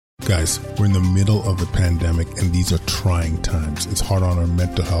Guys, we're in the middle of a pandemic and these are trying times. It's hard on our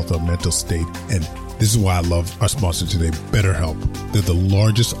mental health, our mental state. And this is why I love our sponsor today, BetterHelp. They're the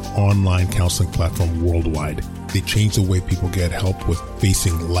largest online counseling platform worldwide. They change the way people get help with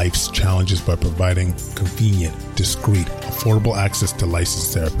facing life's challenges by providing convenient, discreet, affordable access to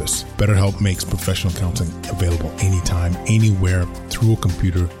licensed therapists. BetterHelp makes professional counseling available anytime, anywhere, through a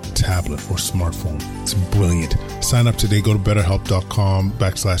computer, tablet, or smartphone. It's brilliant. Sign up today. Go to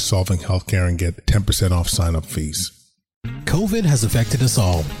betterhelp.com/solvinghealthcare and get 10% off sign-up fees. COVID has affected us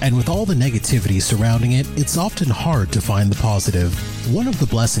all, and with all the negativity surrounding it, it's often hard to find the positive. One of the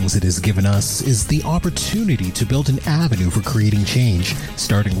blessings it has given us is the opportunity to build an avenue for creating change,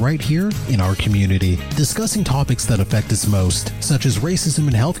 starting right here in our community. Discussing topics that affect us most, such as racism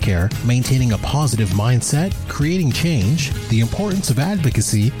in healthcare, maintaining a positive mindset, creating change, the importance of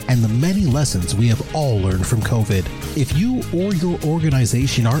advocacy, and the many lessons we have all learned from COVID. If you or your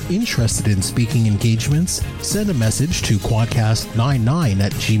organization are interested in speaking engagements, send a message to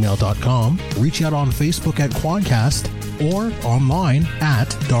quadcast99@gmail.com, reach out on Facebook at Quadcast, or online at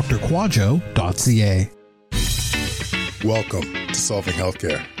drquadjo.ca. Welcome to Solving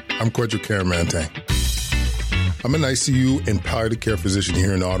Healthcare. I'm Kwadwo Karamantang. I'm an ICU and palliative care physician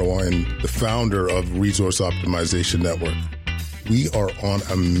here in Ottawa and the founder of Resource Optimization Network. We are on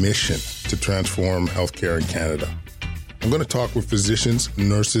a mission to transform healthcare in Canada. I'm going to talk with physicians,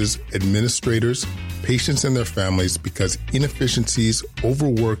 nurses, administrators, patients and their families because inefficiencies,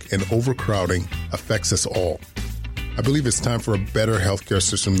 overwork, and overcrowding affects us all. I believe it's time for a better healthcare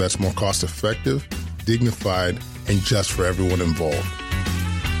system that's more cost-effective, dignified, and just for everyone involved.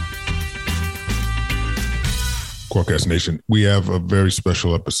 Quadcast Nation, we have a very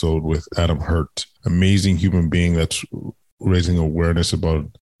special episode with Adam Hoerdt, amazing human being that's raising awareness about a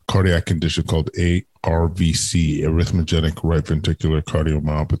cardiac condition called ARVC, arrhythmogenic right ventricular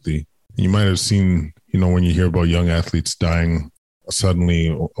cardiomyopathy. You might have seen, when you hear about young athletes dying suddenly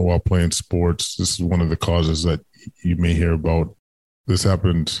while playing sports, this is one of the causes that you may hear about. This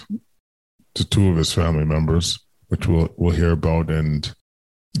happened to two of his family members, which we'll hear about. And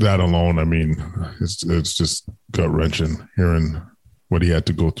that alone, it's just gut-wrenching hearing what he had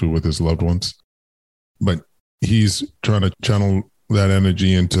to go through with his loved ones. But he's trying to channel that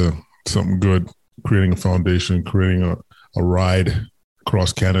energy into something good, creating a foundation, creating a ride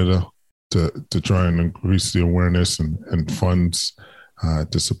across Canada to try and increase the awareness and funds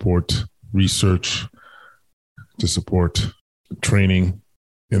to support research, to support training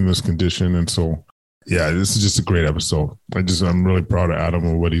in this condition. And so, yeah, this is just a great episode. I'm really proud of Adam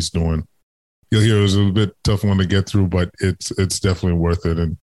and what he's doing. You'll hear it was a bit tough one to get through, but it's definitely worth it.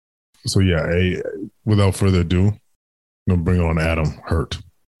 And so, yeah, without further ado, I'm going to bring on Adam Hoerdt.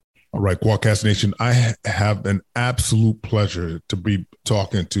 All right, Quadcast Nation, I have an absolute pleasure to be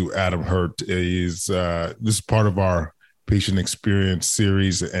talking to Adam Hoerdt. This is part of our patient experience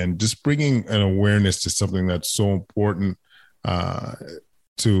series and just bringing an awareness to something that's so important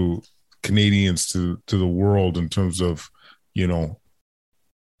to Canadians, to the world in terms of,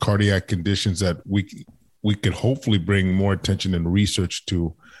 cardiac conditions that we could hopefully bring more attention and research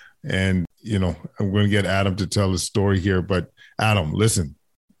to. And, I'm going to get Adam to tell his story here. But Adam, listen,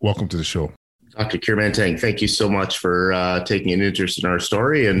 welcome to the show. Dr. Karamantang, thank you so much for taking an interest in our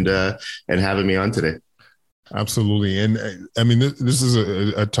story and having me on today. Absolutely. And this is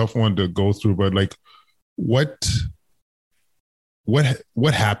a tough one to go through, but like what happened?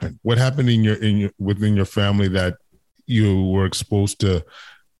 What happened within your family that you were exposed to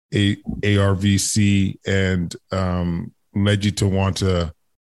ARVC and led you to want to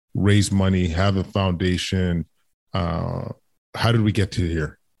raise money, have a foundation? How did we get to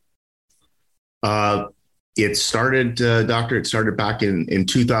here? It started, Doctor, it started back in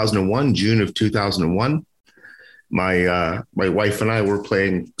 2001, June of 2001. My wife and I were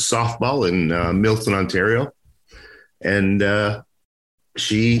playing softball in Milton, Ontario, and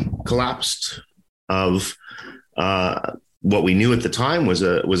she collapsed of what we knew at the time was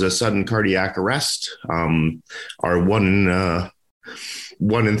a sudden cardiac arrest. Our 1 and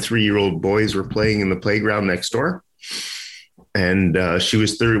 3-year-old boys were playing in the playground next door. And she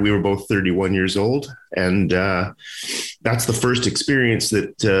was 30. We were both 31 years old. And that's the first experience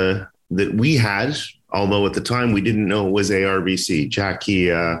that we had, although at the time we didn't know it was ARVC.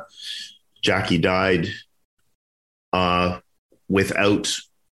 Jackie died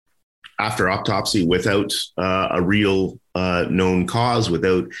after autopsy, without a real known cause,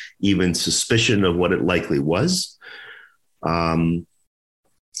 without even suspicion of what it likely was. We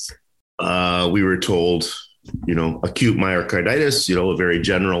were told, acute myocarditis, a very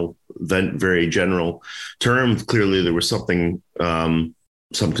general term. Clearly there was something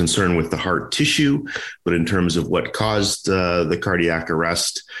some concern with the heart tissue, but in terms of what caused the cardiac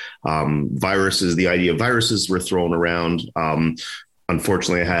arrest, viruses, the idea of viruses were thrown around.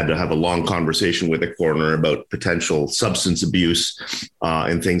 Unfortunately, I had to have a long conversation with a coroner about potential substance abuse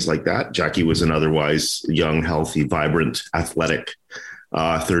and things like that. Jackie was an otherwise young, healthy, vibrant, athletic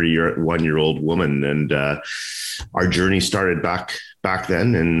 31-year-old woman. And our journey started back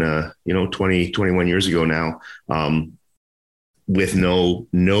then and, 21 years ago now, with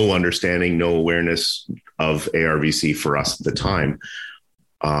no understanding, no awareness of ARVC for us at the time.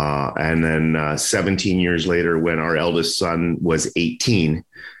 And then 17 years later, when our eldest son was 18,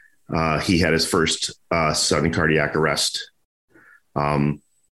 he had his first sudden cardiac arrest. Again,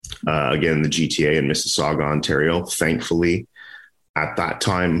 the GTA in Mississauga, Ontario. Thankfully, at that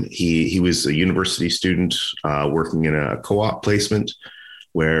time, he was a university student working in a co-op placement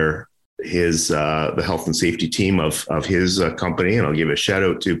where the health and safety team of his company, and I'll give a shout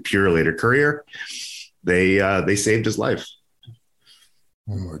out to Purelator Courier. They saved his life.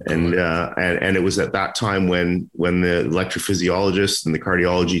 Oh my God. And it was at that time when the electrophysiologist and the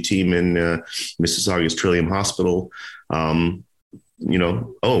cardiology team in Mississauga's Trillium Hospital, mom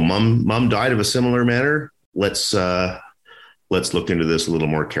died of a similar manner. Let's look into this a little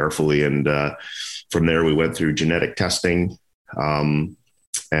more carefully. And from there, we went through genetic testing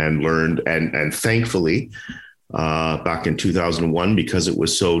and learned, and thankfully, back in 2001, because it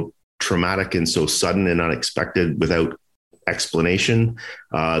was so traumatic and so sudden and unexpected without explanation,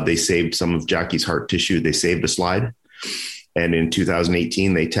 they saved some of Jackie's heart tissue. They saved a slide. And in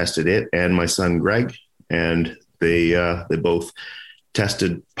 2018, they tested it and my son, Greg, and they both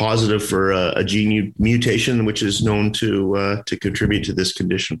tested positive for a gene mutation, which is known to contribute to this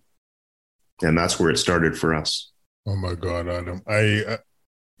condition. And that's where it started for us. Oh my God, Adam.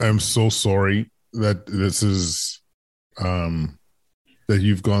 I'm so sorry that this is, that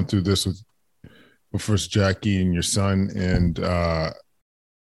you've gone through this with first Jackie and your son. And I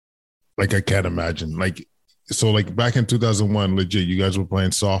can't imagine, back in 2001, legit, you guys were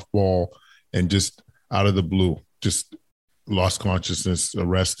playing softball and just out of the blue, just lost consciousness,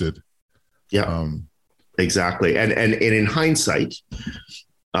 arrested. Yeah, exactly. And in hindsight,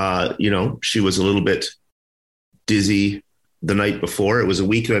 she was a little bit dizzy the night before. It was a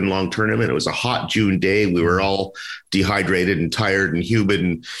weekend long tournament. It was a hot June day. We were all dehydrated and tired and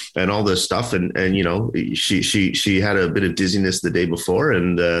humid and all this stuff. And she had a bit of dizziness the day before.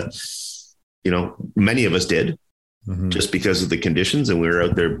 And, many of us did just because of the conditions. And we were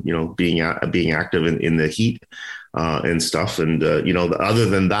out there, being active in the heat and stuff. And, other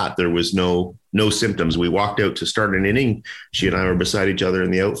than that, there was no symptoms. We walked out to start an inning. She and I were beside each other in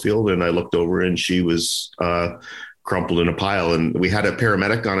the outfield, and I looked over and she was, crumpled in a pile. And we had a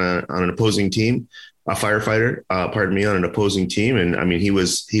paramedic on an opposing team, a firefighter, on an opposing team. And I mean, he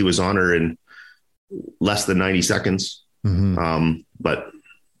was on her in less than 90 seconds. But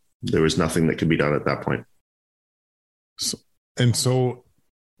there was nothing that could be done at that point. So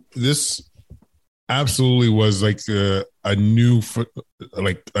this absolutely was a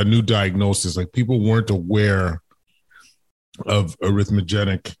new diagnosis. Like, people weren't aware of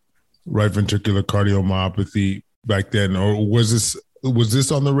arrhythmogenic right ventricular cardiomyopathy back then, or was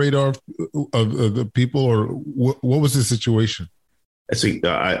this on the radar of the people, or what was the situation? It's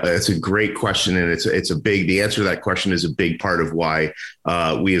a great question, and the answer to that question is a big part of why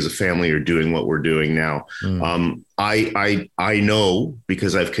we as a family are doing what we're doing now. I know,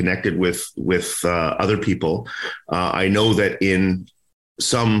 because I've connected with other people. I know that in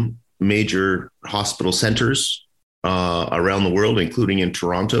some major hospital centers around the world, including in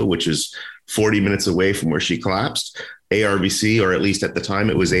Toronto, which is 40 minutes away from where she collapsed, ARVC, or at least at the time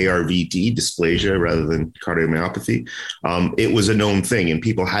it was ARVD, dysplasia rather than cardiomyopathy. It was a known thing, and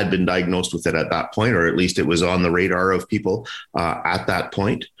people had been diagnosed with it at that point, or at least it was on the radar of people at that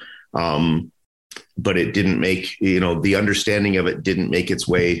point. But it didn't make, the understanding of it didn't make its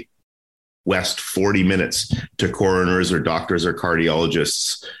way west 40 minutes to coroners or doctors or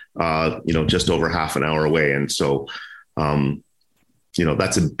cardiologists, just over half an hour away. And so,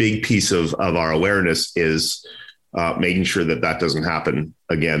 that's a big piece of our awareness, is making sure that doesn't happen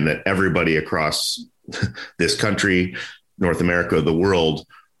again, that everybody across this country, North America, the world,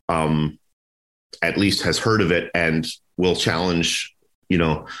 at least has heard of it and will challenge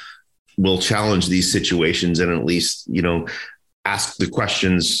these situations, and at least, ask the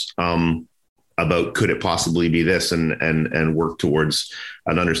questions about could it possibly be this, and work towards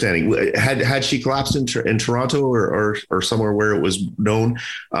an understanding. Had she collapsed in Toronto or somewhere where it was known,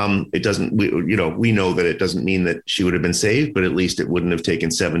 it doesn't, we know that it doesn't mean that she would have been saved, but at least it wouldn't have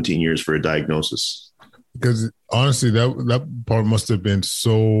taken 17 years for a diagnosis. Because honestly, that part must have been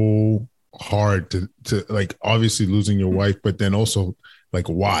so hard to like, obviously losing your wife, but then also like,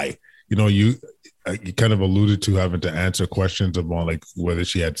 why? You kind of alluded to having to answer questions about like whether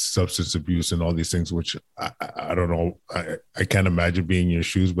she had substance abuse and all these things, which I don't know. I can't imagine being in your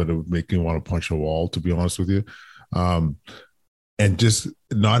shoes, but it would make me want to punch a wall, to be honest with you. And just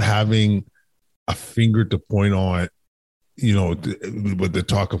not having a finger to point on, with the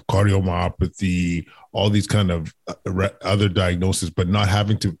talk of cardiomyopathy, all these kind of other diagnoses, but not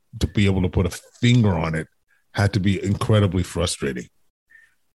having to be able to put a finger on it had to be incredibly frustrating.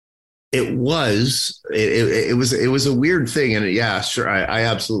 It was a weird thing. And yeah, sure. I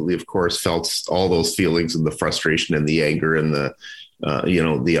absolutely, of course, felt all those feelings and the frustration and the anger and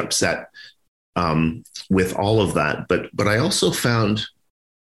the upset with all of that. But I also found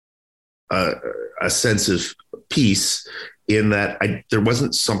a sense of peace in that there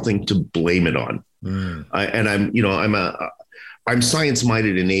wasn't something to blame it on. I'm science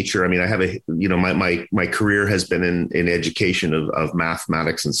minded in nature. I mean, I have my career has been in education of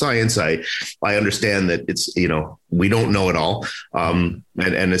mathematics and science. I understand that it's, we don't know it all. And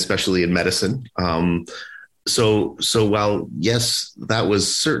especially in medicine. So while yes, that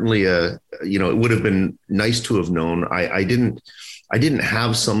was certainly it would have been nice to have known. I didn't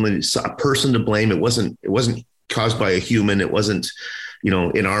have a person to blame. It wasn't caused by a human. It wasn't,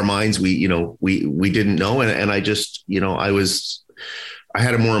 in our minds, we didn't know. And I just, I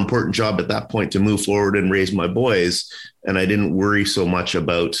had a more important job at that point to move forward and raise my boys. And I didn't worry so much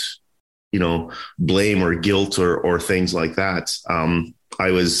about, blame or guilt or things like that.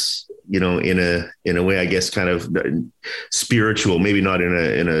 I was, in a way, I guess, kind of spiritual, maybe not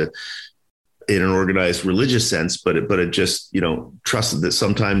in an organized religious sense, but it just, trusted that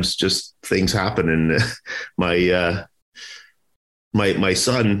sometimes just things happen. And my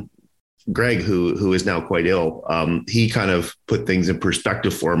son, Greg, who is now quite ill, he kind of put things in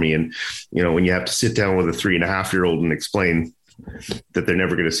perspective for me. And, when you have to sit down with a 3.5-year-old and explain that they're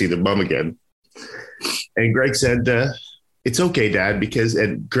never going to see their mom again. And Greg said, it's okay, Dad, because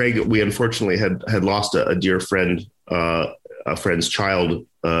Greg, we unfortunately had lost a dear friend, a friend's child,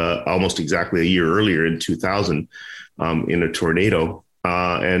 almost exactly a year earlier in 2000, in a tornado.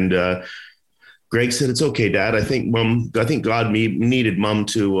 And Greg said, "It's okay, Dad. I think God needed Mom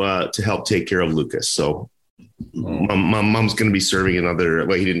to help take care of Lucas. So Mom's going to be serving another."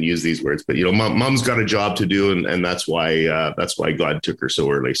 Well, he didn't use these words, but Mom's got a job to do, and that's why God took her so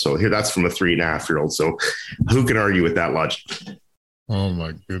early. So here, that's from a 3.5-year-old. So who can argue with that logic? Oh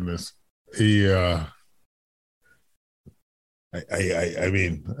my goodness, he.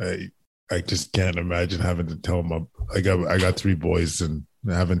 I just can't imagine having to tell him. I got 3 boys and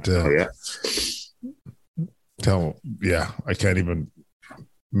having to tell. Yeah, I can't even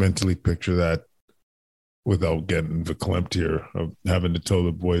mentally picture that without getting verklempt here of having to tell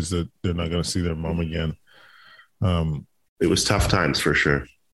the boys that they're not going to see their mom again. It was tough times for sure.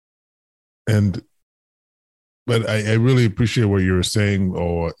 But I really appreciate what you were saying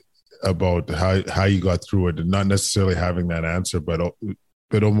about how you got through it, and not necessarily having that answer, but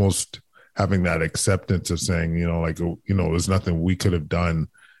almost having that acceptance of saying, there's nothing we could have done.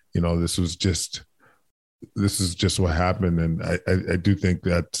 This is just what happened. And I do think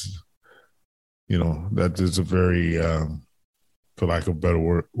that, that is a very, for lack of a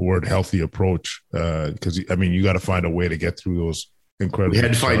better word, healthy approach. Because you got to find a way to get through those incredible. We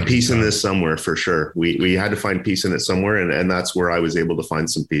had to find peace in this somewhere, for sure. We had to find peace in it somewhere, and that's where I was able to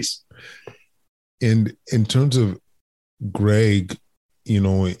find some peace. In terms of Greg,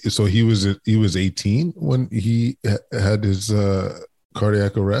 so he was 18 when he had his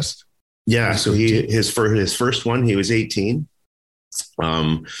cardiac arrest. Yeah, so his first one, he was 18.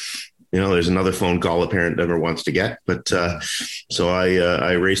 There's another phone call a parent never wants to get, but so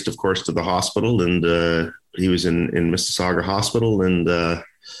I raced, of course, to the hospital, and he was in Mississauga Hospital, and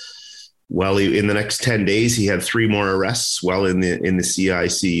in the next 10 days, he had 3 more arrests while in the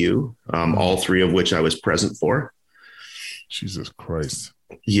CICU, all 3 of which I was present for. Jesus Christ.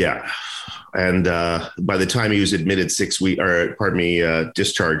 Yeah. And by the time he was admitted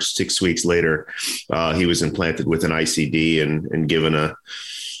discharged 6 weeks later, he was implanted with an ICD and given a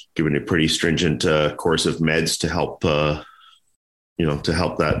pretty stringent course of meds to help, that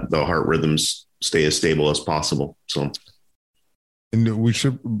the heart rhythms stay as stable as possible. So. And we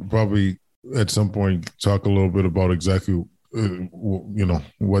should probably at some point talk a little bit about exactly,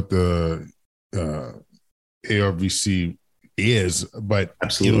 what the ARVC is, but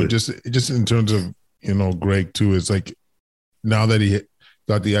absolutely, just in terms of Greg too, is like now that he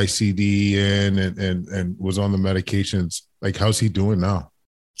got the ICD in and was on the medications, like how's he doing now?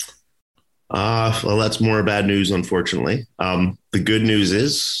 Well, that's more bad news, unfortunately. The good news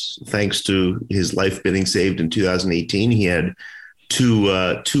is, thanks to his life being saved in 2018, he had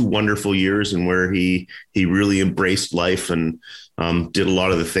two wonderful years and where he really embraced life and did a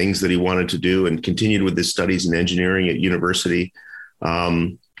lot of the things that he wanted to do and continued with his studies in engineering at university.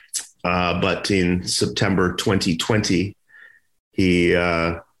 But in September 2020, he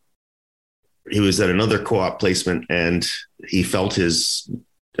was at another co-op placement and he felt his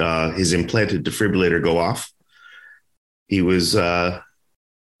implanted defibrillator go off. He was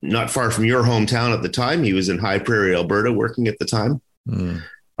not far from your hometown at the time. He was in High Prairie, Alberta, working at the time.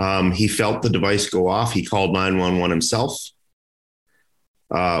 He felt the device go off. He called 911 himself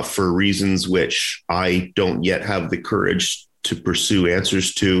for reasons which I don't yet have the courage to pursue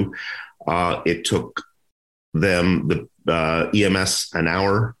answers to. It took them, the EMS, an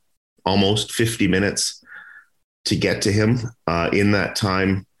hour, almost 50 minutes to get to him in that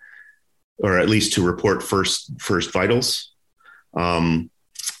time, or at least to report first vitals.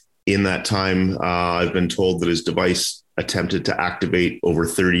 In that time, I've been told that his device attempted to activate over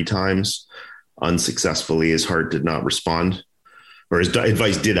 30 times unsuccessfully. His heart did not respond, or his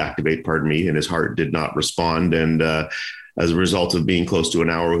device did activate, pardon me, and his heart did not respond. And as a result of being close to an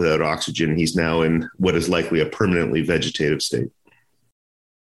hour without oxygen, he's now in what is likely a permanently vegetative state.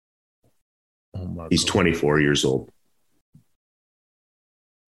 He's 24 years old.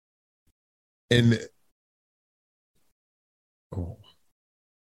 And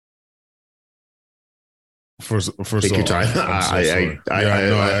first take your time.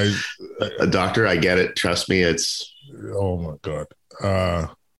 Doctor, I get it. Trust me. It's, oh my God.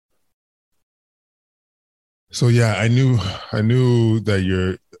 So yeah, I knew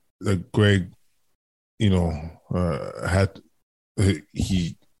that that Greg,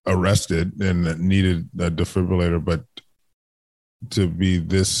 he arrested and needed a defibrillator, but to be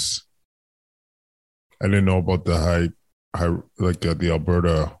this, I didn't know about the high the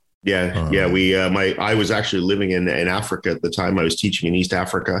Alberta. I was actually living in Africa at the time. I was teaching in East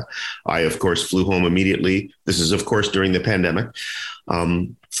Africa. I, of course, flew home immediately. This is, of course, during the pandemic.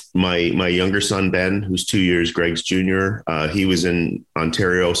 My younger son, Ben, who's 2 years, Greg's junior, he was in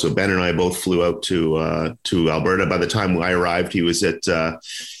Ontario. So Ben and I both flew out to Alberta. By the time I arrived, he was at a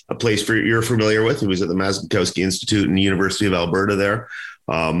place you're familiar with. He was at the Mazankowski Institute in the University of Alberta there.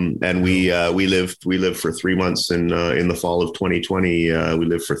 And we lived for 3 months in the fall of 2020. We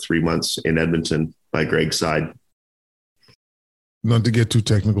lived for 3 months in Edmonton by Greg's side. Not to get too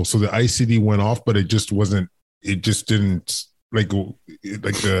technical. So the ICD went off, but it just wasn't, it just didn't it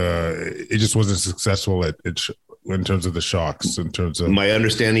just wasn't successful in terms of the shocks, in terms of. My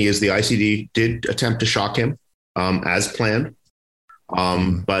understanding is the ICD did attempt to shock him, as planned.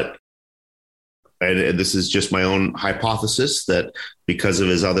 But and this is just my own hypothesis, that because of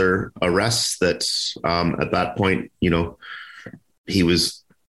his other arrests, that at that point, it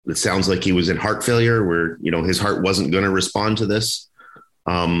sounds like he was in heart failure where, his heart wasn't going to respond to this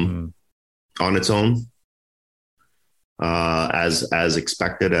on its own, as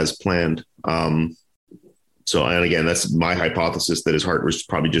expected, as planned. So, and again, that's my hypothesis, that his heart was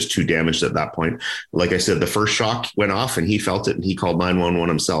probably just too damaged at that point. Like I said, the first shock went off and he felt it and he called 911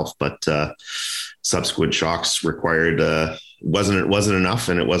 himself, but subsequent shocks required, wasn't enough.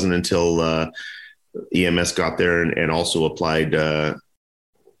 And it wasn't until EMS got there and also applied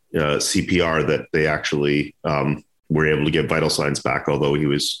CPR that they actually were able to get vital signs back, although he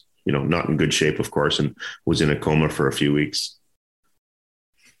was, not in good shape, of course, and was in a coma for a few weeks.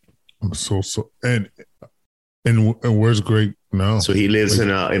 And where's Greg now? So he lives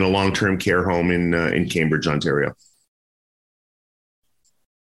in a long-term care home in Cambridge, Ontario.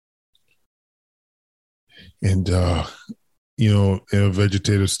 And in a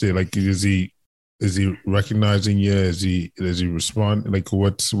vegetative state, like is he recognizing you? Does he respond? Like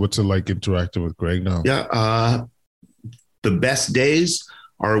what's it like interacting with Greg now? Yeah, the best days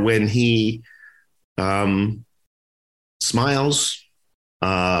are when he smiles.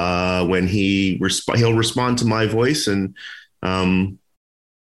 When he'll respond to my voice, and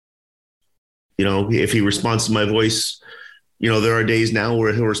if he responds to my voice, there are days now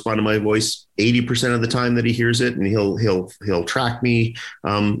where he'll respond to my voice 80% of the time that he hears it, and he'll track me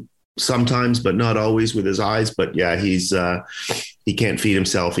sometimes, but not always with his eyes. But yeah, he can't feed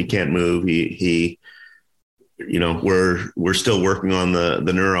himself, he can't move. We're still working on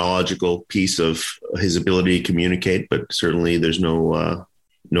the neurological piece of his ability to communicate, but certainly there's no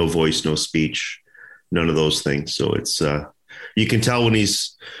voice, no speech, none of those things. So it's, you can tell when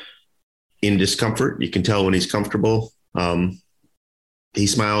he's in discomfort. You can tell when he's comfortable. He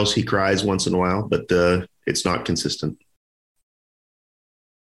smiles, he cries once in a while, but it's not consistent.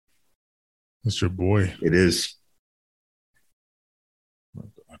 That's your boy. It is.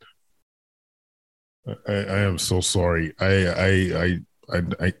 I am so sorry. I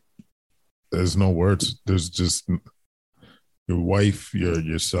there's no words. There's just your wife,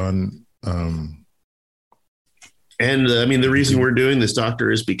 your son. And I mean, the reason we're doing this,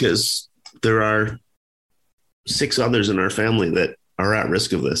 doctor, is because there are 6 others in our family that are at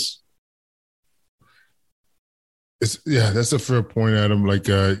risk of this. That's a fair point, Adam. Like,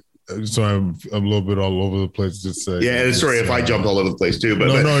 so I'm a little bit all over the place. Just sorry if I jumped all over the place too, but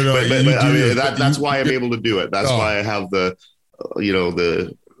no. I mean, that's why I'm able to do it. That's why I have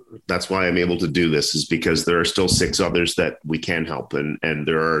that's why I'm able to do this, is because there are still 6 others that we can help, and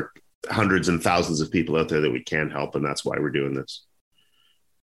there are hundreds and thousands of people out there that we can help, and that's why we're doing this.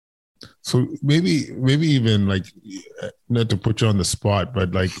 So maybe even like, not to put you on the spot,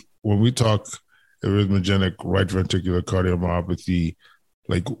 but like when we talk arrhythmogenic right ventricular cardiomyopathy,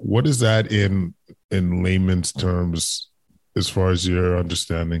 like what is that in layman's terms as far as your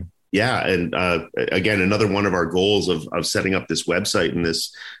understanding? Yeah. And again, another one of our goals of setting up this website and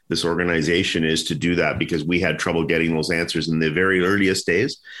this organization is to do that, because we had trouble getting those answers in the very earliest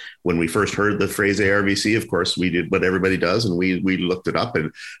days. When we first heard the phrase ARVC, of course, we did what everybody does, and we looked it up,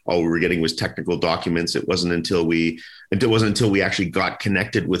 and all we were getting was technical documents. It wasn't until we actually got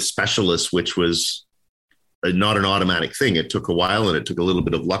connected with specialists, which was not an automatic thing. It took a while, and it took a little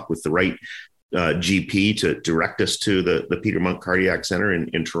bit of luck with the right GP to direct us to the Peter Munk Cardiac Center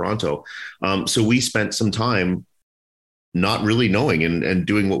in Toronto. So we spent some time not really knowing and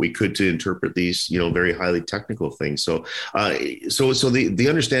doing what we could to interpret these, very highly technical things. So the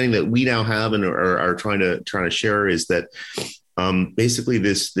understanding that we now have and are trying to share is that basically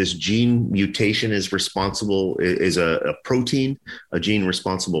this gene mutation is a protein, a gene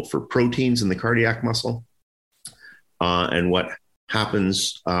responsible for proteins in the cardiac muscle. And what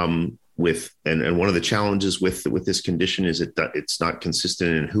happens and one of the challenges with this condition is that it's not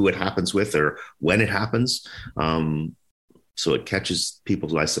consistent in who it happens with or when it happens. So it catches people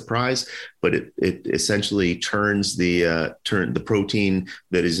by surprise, but it essentially turns the protein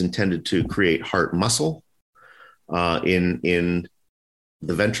that is intended to create heart muscle in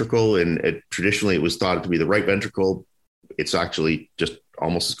the ventricle. And traditionally it was thought to be the right ventricle. It's actually just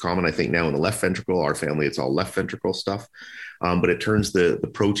almost as common, I think, now in the left ventricle. Our family, it's all left ventricle stuff. But it turns the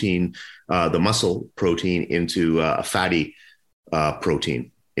protein, the muscle protein, into a fatty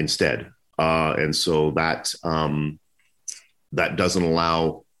protein instead. And so that doesn't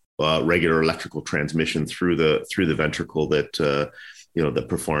allow regular electrical transmission through the ventricle that that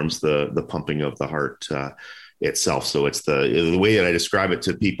performs the pumping of the heart itself. So it's the way that I describe it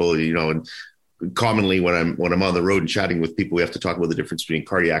to people, and commonly when I'm on the road and chatting with people, we have to talk about the difference between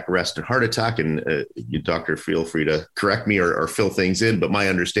cardiac arrest and heart attack. And you, doctor, feel free to correct me or fill things in. But my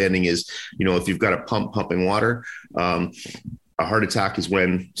understanding is, if you've got a pump pumping water, a heart attack is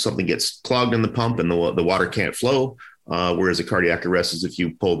when something gets clogged in the pump and the water can't flow. Whereas a cardiac arrest is if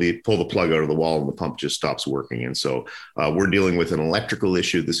you pull the plug out of the wall and the pump just stops working. And so we're dealing with an electrical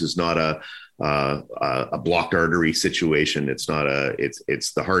issue. This is not a blocked artery situation. It's not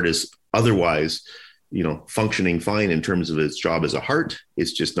it's the heart is otherwise, functioning fine in terms of its job as a heart.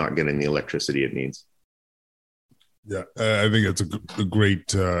 It's just not getting the electricity it needs. Yeah, I think it's a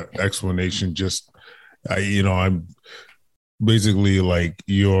great explanation. Just, I'm basically like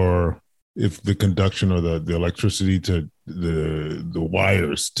if the conduction or the electricity to the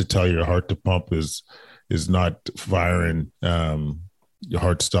wires to tell your heart to pump is not firing, your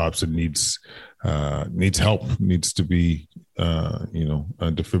heart stops and needs help, needs to be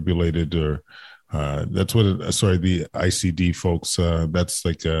defibrillated, or that's what the ICD folks, that's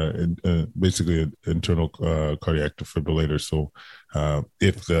like basically an internal cardiac defibrillator. So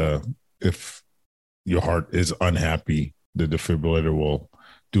if your heart is unhappy, the defibrillator will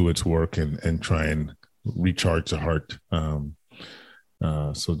do its work and try and recharge the heart.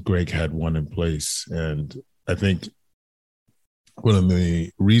 So Greg had one in place, and I think one of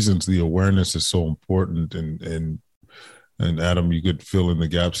the reasons the awareness is so important, and Adam, you could fill in the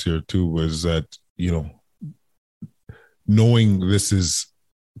gaps here too, was that, knowing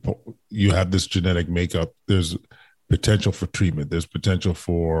you have this genetic makeup, there's potential for treatment. There's potential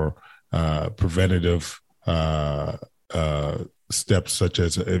for preventative steps, such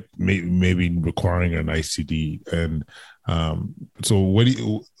as maybe requiring an ICD. And so what do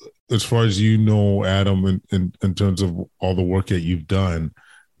you, as far as Adam, in terms of all the work that you've done,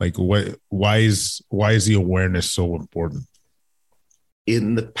 like why is the awareness so important?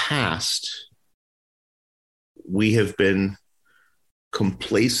 In the past, we have been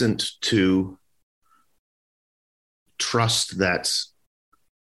complacent to trust that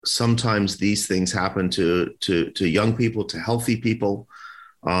sometimes these things happen to young people, to healthy people,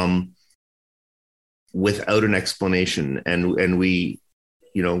 without an explanation. And we,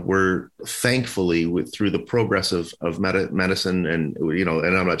 we're thankfully through the progress of medicine, and,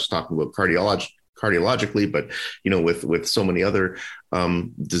 and I'm not just talking about cardiologically, but, with so many other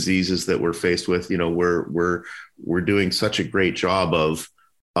diseases that we're faced with, we're doing such a great job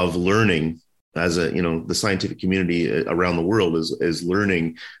of learning as the scientific community around the world is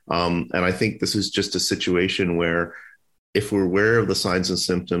learning. And I think this is just a situation where, if we're aware of the signs and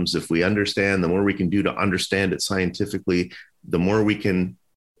symptoms, if we understand, the more we can do to understand it scientifically, the more we can,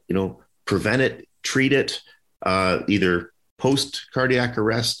 prevent it, treat it, either post cardiac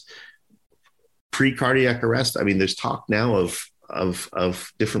arrest, pre-cardiac arrest. I mean, there's talk now of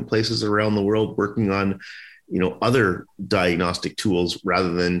different places around the world working on, other diagnostic tools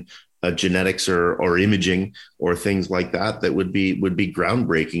rather than genetics or imaging or things like that would be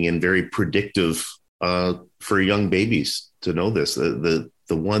groundbreaking and very predictive for young babies to know this. The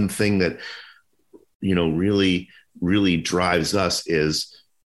one thing that, really drives us is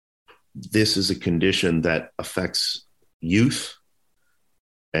this is a condition that affects youth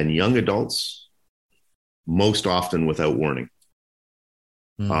and young adults, most often without warning.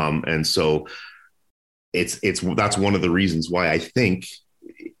 And so that's one of the reasons why I think,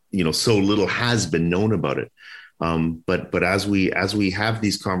 so little has been known about it. But as we have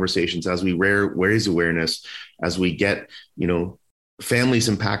these conversations, as we raise awareness, as we get, families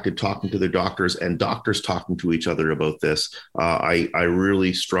impacted talking to their doctors and doctors talking to each other about this, I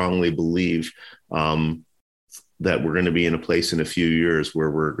really strongly believe that we're going to be in a place in a few years where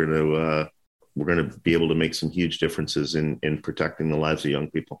we're going to be able to make some huge differences in protecting the lives of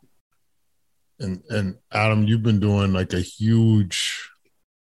young people. And Adam, you've been doing like a huge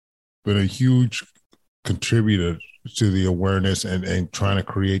contributor to the awareness and trying to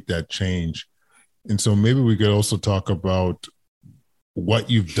create that change. And so maybe we could also talk about what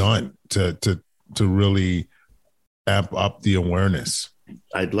you've done to really amp up the awareness.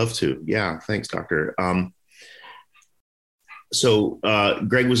 I'd love to. Yeah. Thanks, Doctor. So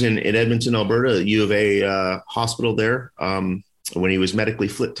Greg was in Edmonton, Alberta, U of A hospital there. When he was medically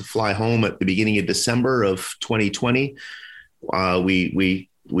fit to fly home at the beginning of December of 2020,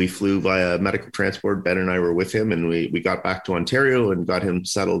 we flew via medical transport. Ben and I were with him, and we got back to Ontario and got him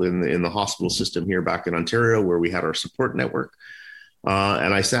settled in the hospital system here back in Ontario, where we had our support network.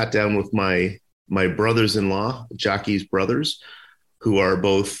 And I sat down with my brothers-in-law, Jackie's brothers, who at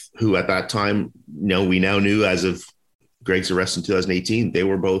that time, we now knew, as of Greg's arrest in 2018, they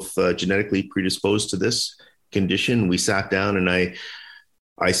were both genetically predisposed to this condition. We sat down and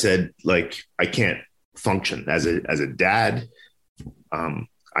I said, I can't function as a dad.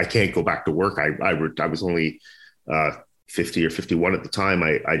 I can't go back to work. I was only 50 or 51 at the time.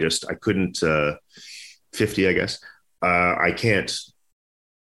 I couldn't 50, I guess. I can't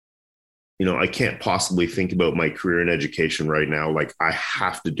possibly think about my career in education right now. I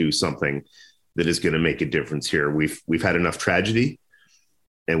have to do something that is going to make a difference here. We've had enough tragedy,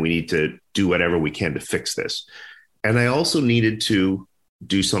 and we need to do whatever we can to fix this. And I also needed to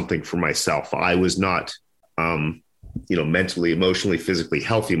do something for myself. I was not, mentally, emotionally, physically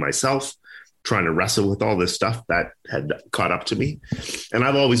healthy myself, trying to wrestle with all this stuff that had caught up to me. And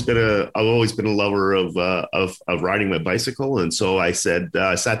I've always been a lover of riding my bicycle. And so I said,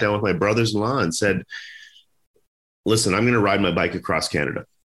 I sat down with my brothers-in-law and said, listen, I'm going to ride my bike across Canada,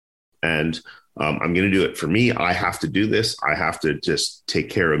 and I'm going to do it for me. I have to do this. I have to just take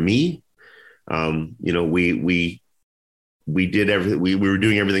care of me. We did everything. We were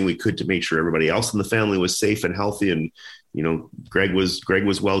doing everything we could to make sure everybody else in the family was safe and healthy. And, Greg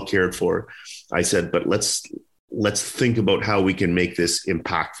was well cared for. I said, but let's think about how we can make this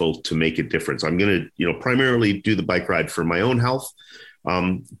impactful to make a difference. I'm going to, primarily do the bike ride for my own health.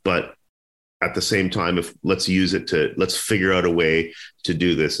 But at the same time, let's figure out a way to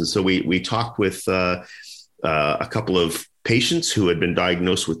do this. And so we talked with a couple of patients who had been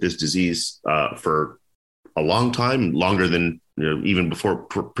diagnosed with this disease for a long time, longer than even before,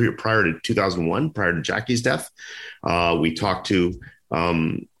 prior to 2001, prior to Jackie's death. We talked to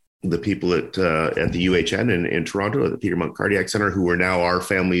the people at the UHN in Toronto, at the Peter Munk Cardiac Center, who are now our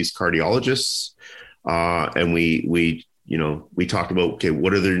family's cardiologists, and we talked about, okay,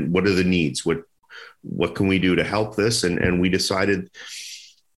 what are the needs? What can we do to help this? And we decided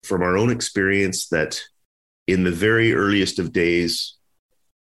from our own experience that in the very earliest of days,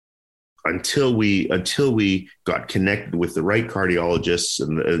 until we got connected with the right cardiologists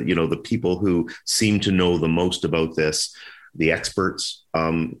and the people who seem to know the most about this, the experts,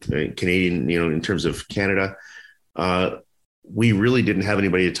 Canadian, in terms of Canada, we really didn't have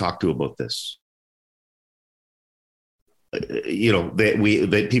anybody to talk to about this.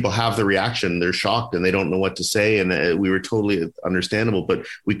 That people have the reaction, they're shocked and they don't know what to say. And we were totally understandable, but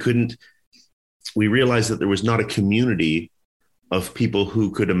we realized that there was not a community of people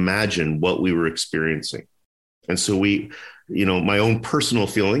who could imagine what we were experiencing. And so my own personal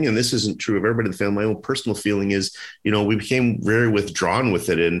feeling, and this isn't true of everybody in the family, my own personal feeling is, we became very withdrawn with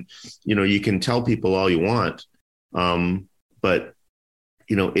it. And, you can tell people all you want. But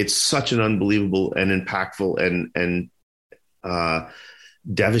it's such an unbelievable and impactful and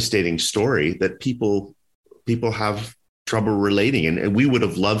devastating story that people have trouble relating. And we would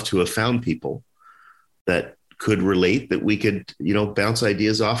have loved to have found people that could relate, that we could, bounce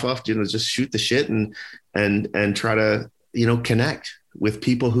ideas off of, just shoot the shit and try to, connect with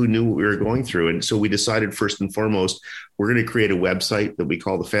people who knew what we were going through. And so we decided, first and foremost, we're going to create a website that we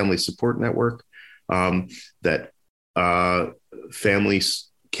call the Family Support Network, that families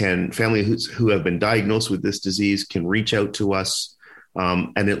who have been diagnosed with this disease can reach out to us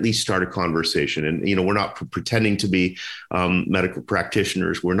and at least start a conversation. And, we're not pretending to be medical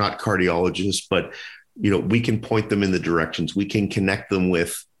practitioners. We're not cardiologists, but, we can point them in the directions. We can connect them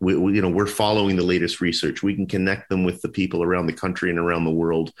with, we're following the latest research. We can connect them with the people around the country and around the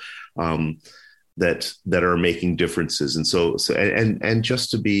world that are making differences. And so just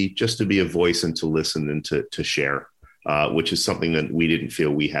to be a voice and to listen and to share. Which is something that we didn't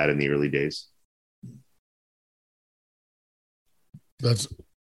feel we had in the early days. That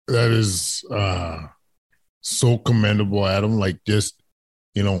is so commendable, Adam. Like, just,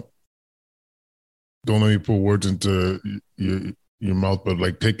 don't let me put words into your mouth, but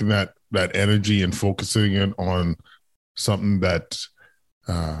like taking that energy and focusing it on something that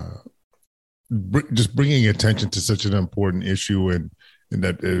just bringing attention to such an important issue and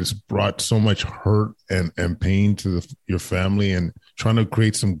that has brought so much hurt and pain to your family, and trying to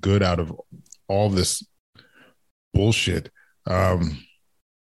create some good out of all this bullshit.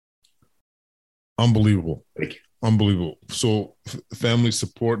 Unbelievable. Thank you. Unbelievable. So Family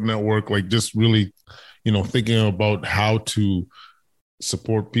Support Network, like, just really, thinking about how to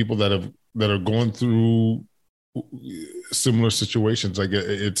support people that are going through similar situations. Like,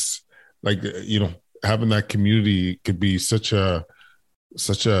 it's like, having that community could be such a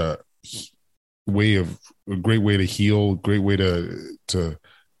great way to heal, great way to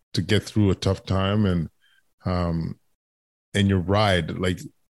get through a tough time. And your ride, like,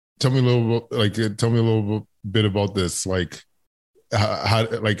 tell me a little bit about this. Like, how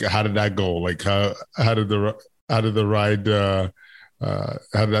did that go? Like, how did the ride,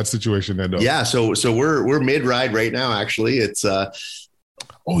 how did that situation end up? Yeah. So we're mid-ride right now, actually. It's,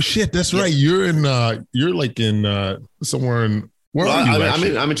 oh shit. That's right. You're like in somewhere in, where are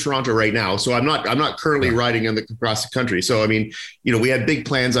you? I'm in Toronto right now, so I'm not currently riding across the country. So I mean, we had big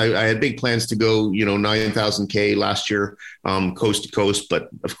plans. I had big plans to go, 9,000 last year, coast to coast. But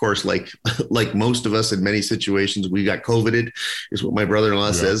of course, like most of us in many situations, we got COVIDed, is what my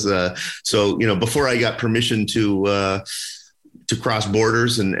brother-in-law says. So before I got permission to cross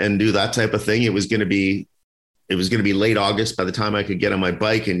borders and do that type of thing, it was going to be late August by the time I could get on my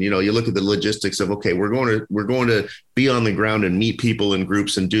bike. And, you look at the logistics of, okay, we're going to be on the ground and meet people in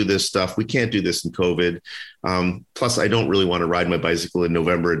groups and do this stuff. We can't do this in COVID. Plus I don't really want to ride my bicycle in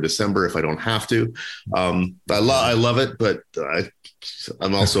November and December if I don't have to. I love it, but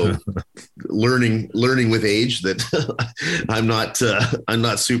I'm also learning with age that I'm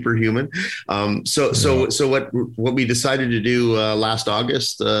not superhuman. So what we decided to do last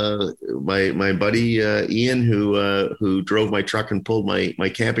August, my buddy Ian, who drove my truck and pulled my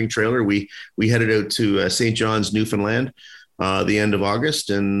camping trailer, we headed out to St. John's, Newfoundland, the end of August,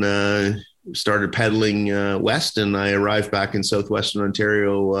 and started pedaling west. And I arrived back in southwestern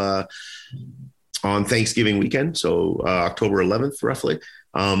Ontario on Thanksgiving weekend, so October 11th, roughly.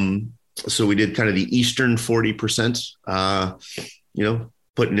 So we did kind of the eastern 40%,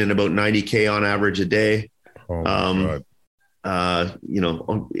 putting in about 90K on average a day. Oh my God.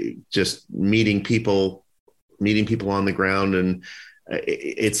 Just meeting people on the ground. And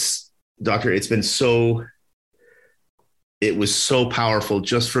it was so powerful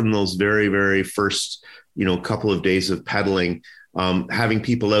just from those very, very first, couple of days of pedaling. Having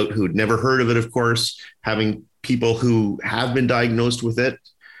people out who'd never heard of it, of course, having people who have been diagnosed with it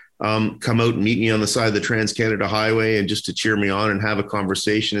come out and meet me on the side of the Trans-Canada Highway, and just to cheer me on and have a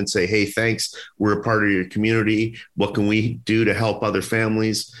conversation and say, hey, thanks, we're a part of your community. What can we do to help other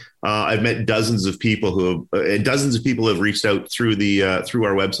families? I've met dozens of people who have reached out through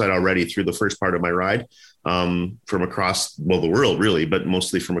our website already, through the first part of my ride, from across, the world really, but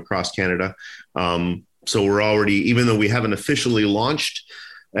mostly from across Canada. So we're already, even though we haven't officially launched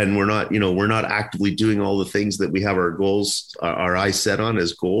and we're not actively doing all the things that we have our goals, our eyes set on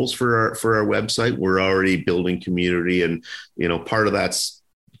as goals for our website, we're already building community. And, part of that's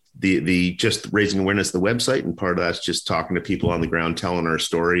the just raising awareness of the website. And part of that's just talking to people on the ground, telling our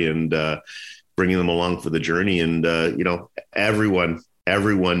story and bringing them along for the journey. And,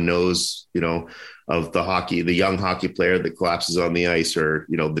 everyone knows, of the young hockey player that collapses on the ice, or,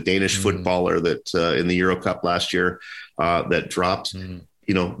 the Danish footballer that in the Euro Cup last year that dropped.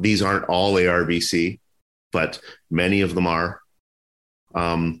 These aren't all ARVC, but many of them are.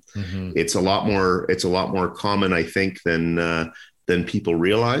 It's a lot more common, I think, than people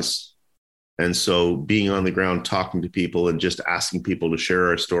realize. And so being on the ground, talking to people and just asking people to share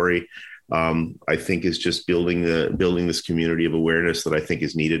our story, I think is just building this community of awareness that I think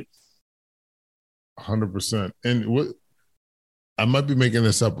is needed. 100%. And I might be making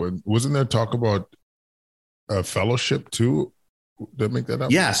this up, but wasn't there talk about a fellowship too? Did I make that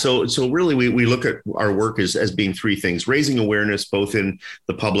up? Yeah. So really we look at our work as being three things: raising awareness, both in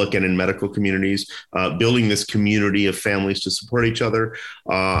the public and in medical communities, building this community of families to support each other.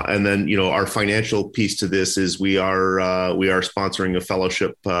 And then, our financial piece to this is we are sponsoring a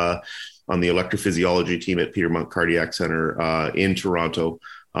fellowship on the electrophysiology team at Peter Munk Cardiac Center in Toronto.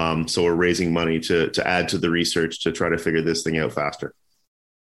 So we're raising money to add to the research to try to figure this thing out faster.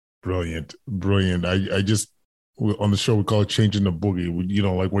 Brilliant. I just, on the show, we call it changing the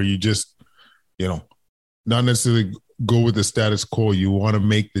boogie, like where you just, not necessarily go with the status quo. You want to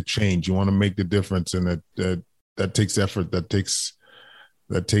make the change. You want to make the difference. And that takes effort. That takes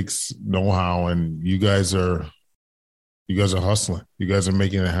know-how. And you guys are hustling. You guys are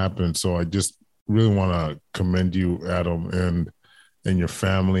making it happen. So I just really want to commend you, Adam, and your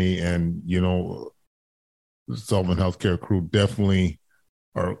family, and, the Sullivan Healthcare crew definitely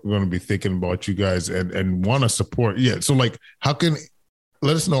are going to be thinking about you guys and want to support. Yeah. So let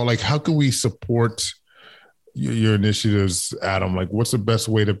us know, how can we support your initiatives, Adam? What's the best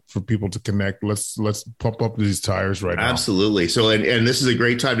way for people to connect? Let's pump up these tires right now. Absolutely. So, and this is a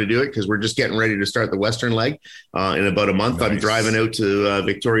great time to do it because we're just getting ready to start the Western leg in about a month. Nice. I'm driving out to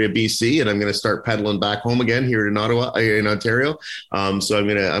Victoria, BC, and I'm going to start pedaling back home again here in Ontario. So I'm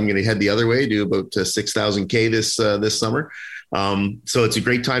going to head the other way, do about 6,000 K this summer. So it's a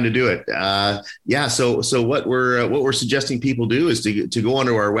great time to do it. So what we're suggesting people do is to go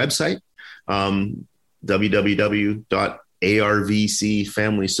onto our website,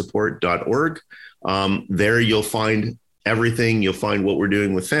 www.arvcfamilysupport.org. There you'll find everything. You'll find what we're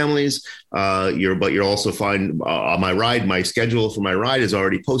doing with families. You'll also find my schedule for my ride is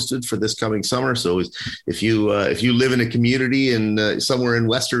already posted for this coming summer. So if you live in a community in somewhere in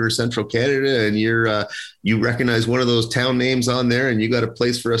Western or Central Canada and you recognize one of those town names on there and you got a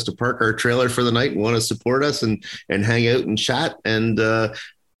place for us to park our trailer for the night and want to support us and hang out and chat, and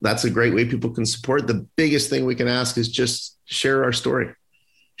that's a great way people can support. The biggest thing we can ask is just share our story.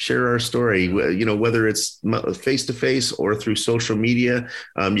 Share our story, whether it's face-to-face or through social media.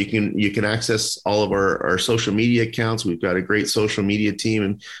 You can access all of our social media accounts. We've got a great social media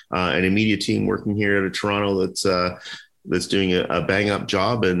team and a media team working here out of Toronto that's doing a bang-up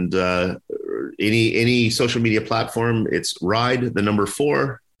job. And any social media platform, it's Ride, the number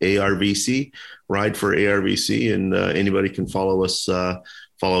 4, ARVC, Ride for ARVC, and anybody can follow us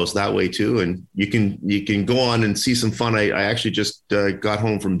that way too. And you can go on and see some fun. I actually just got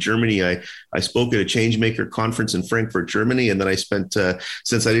home from Germany. I spoke at a Changemaker conference in Frankfurt, Germany. And then I spent,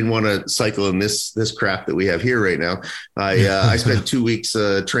 since I didn't want to cycle in this crap that we have here right now, I spent 2 weeks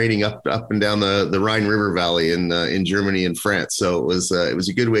training up and down the Rhine River Valley in Germany and France. So it was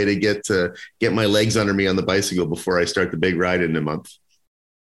a good way to get my legs under me on the bicycle before I start the big ride in a month.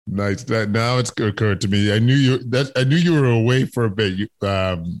 Nice. That now it's occurred to me. I knew you were away for a bit. You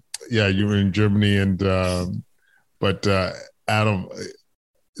were in Germany, and but Adam,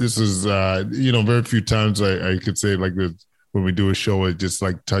 this is very few times I could say like this when we do a show. It just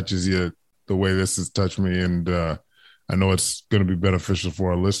touches you the way this has touched me, and I know it's going to be beneficial for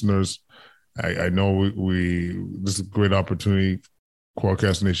our listeners. I know this is a great opportunity,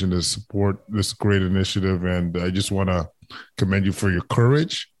 Quadcast Nation, to support this great initiative, and I just want to commend you for your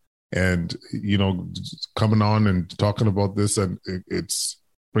courage and coming on and talking about this, and it's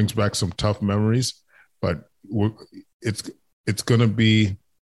brings back some tough memories, but it's going to be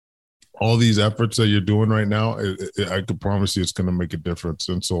all these efforts that you're doing right now. I can promise you it's going to make a difference.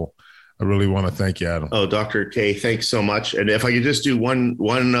 And so I really want to thank you, Adam. Oh, Dr. K, thanks so much. And if I could just do one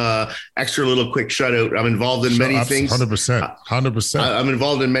extra little quick shout out, I'm involved in many things. 100%. I'm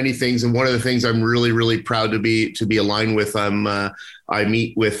involved in many things, and one of the things I'm really, really proud to be aligned with. I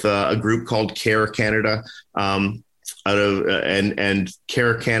meet with a group called Care Canada, and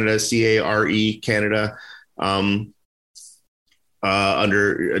Care Canada, CARE Canada,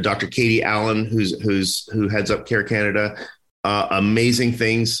 under Dr. Katie Allen, who heads up Care Canada. Amazing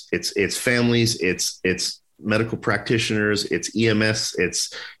things. It's families, it's medical practitioners, it's EMS,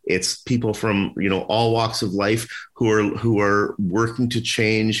 it's people from, all walks of life who are working to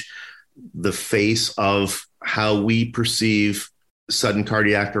change the face of how we perceive sudden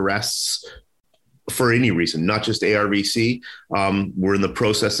cardiac arrests for any reason, not just ARVC. We're in the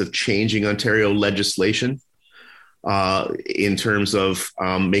process of changing Ontario legislation in terms of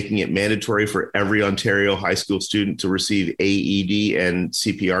making it mandatory for every Ontario high school student to receive AED and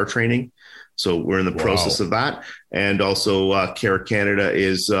CPR training. So we're in the process of that. And also Care Canada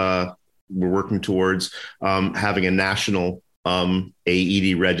we're working towards having a national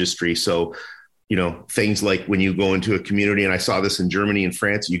AED registry. So, things like when you go into a community, and I saw this in Germany and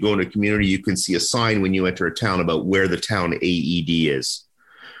France, you go into a community, you can see a sign when you enter a town about where the town AED is.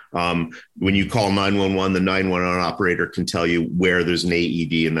 When you call 911, the 911 operator can tell you where there's an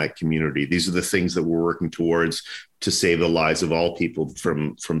AED in that community. These are the things that we're working towards to save the lives of all people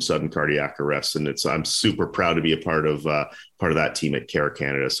from sudden cardiac arrest. And I'm super proud to be a part of that team at Care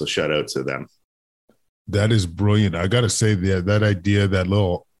Canada. So shout out to them. That is brilliant. I got to say that idea, that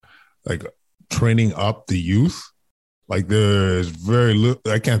little, like, training up the youth, like, there's very little,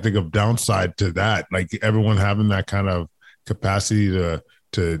 I can't think of downside to that. Like, everyone having that kind of capacity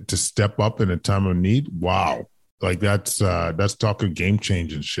to step up in a time of need. Wow. Like, that's talking game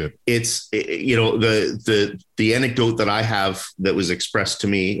changing shit. It's, the anecdote that I have that was expressed to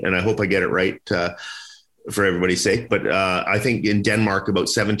me, and I hope I get it right for everybody's sake. But I think in Denmark about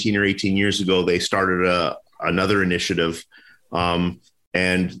 17 or 18 years ago, they started another initiative.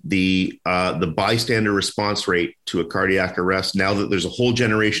 And the bystander response rate to a cardiac arrest, now that there's a whole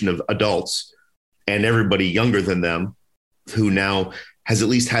generation of adults and everybody younger than them who now has at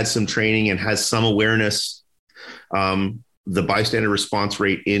least had some training and has some awareness, the bystander response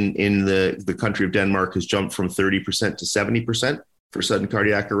rate in the country of Denmark has jumped from 30% to 70% for sudden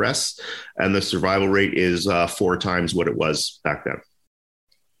cardiac arrests. And the survival rate is 4 times what it was back then.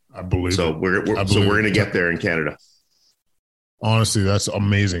 I believe so. We're going to get there in Canada. Honestly, that's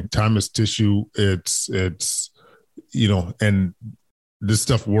amazing. Time is tissue. It's and this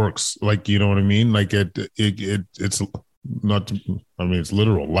stuff works. Like, you know what I mean? Like it's not, I mean, it's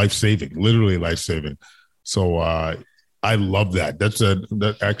literal, literally life-saving. So I love that.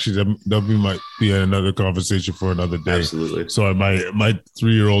 That might be another conversation for another day. Absolutely. So my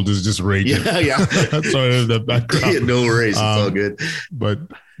 3-year-old is just raging. Yeah. Sorry, the background. No worries. It's all good. But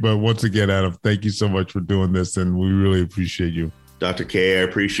once again, Adam, thank you so much for doing this, and we really appreciate you. Dr. K, I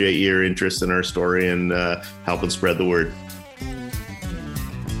appreciate your interest in our story and helping spread the word.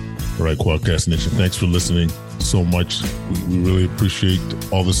 All right, Quadcast Nation, thanks for listening so much. We really appreciate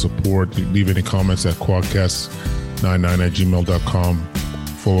all the support. Leave any comments at quadcast99@gmail.com.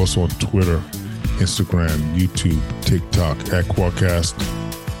 Follow us on Twitter, Instagram, YouTube, TikTok at Quadcast.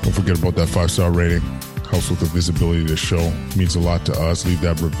 Don't forget about that 5-star rating. Helps with the visibility of the show. It means a lot to us. Leave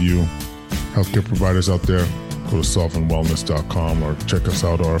that review. Healthcare providers out there, go to solvingwellness.com or check us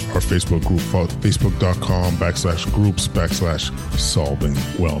out our Facebook group,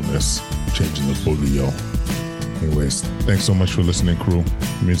 facebook.com/groups/solvingwellness. Changing the boogie, yo. Anyways, thanks so much for listening, crew.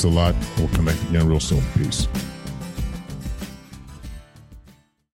 It means a lot. We'll connect again real soon. Peace.